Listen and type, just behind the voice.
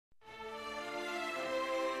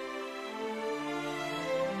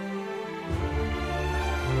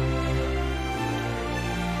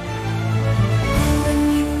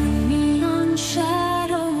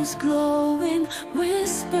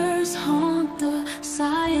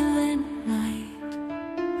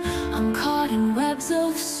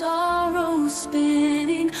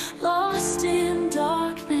spinning, lost in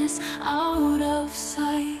darkness, out of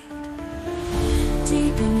sight.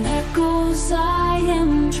 Deep in echoes I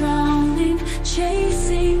am drowning,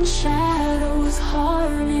 chasing shadows,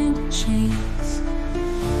 heart in chains.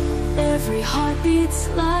 Every heart beats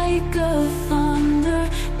like a thunder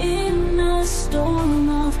in a storm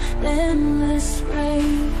of endless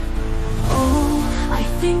rain. Oh, I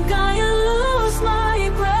think I lose my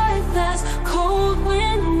breath as cold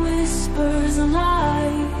wind whispers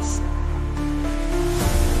lies.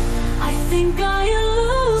 I think I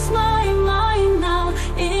lose my mind now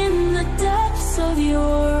in the depths of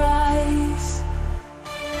your eyes.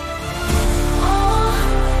 Oh,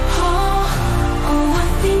 oh, oh, I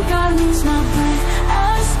think I lose my breath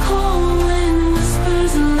as cold wind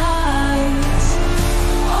whispers lies.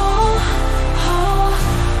 Oh, oh,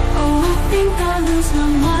 oh, I think I lose my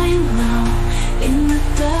mind now in the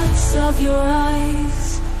depths of your eyes.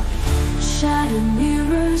 Shattered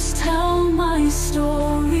mirrors tell my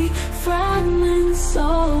story, fragments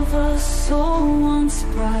of a soul once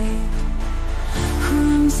bright.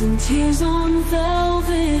 Crimson tears on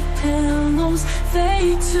velvet pillows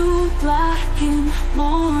fade to black in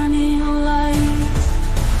morning light.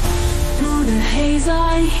 Through the haze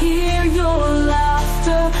I hear your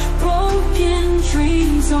laughter, broken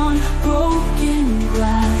dreams on broken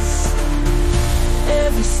glass.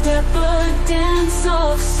 Every step a dance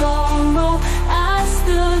of sorrow as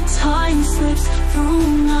the time slips through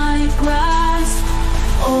my grasp.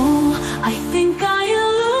 Oh, I think I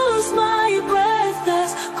lose my breath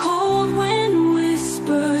as cold wind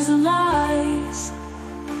whispers lies.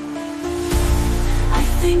 I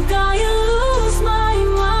think I lose my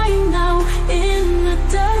mind now in the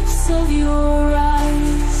depths of your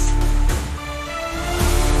eyes.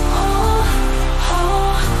 Oh,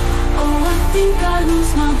 oh, oh, I think I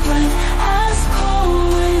lose my breath as cold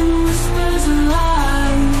wind whispers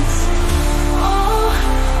lies. Oh,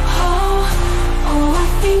 oh, oh, I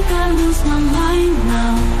think I lose my mind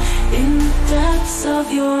now in the depths of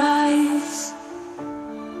your eyes.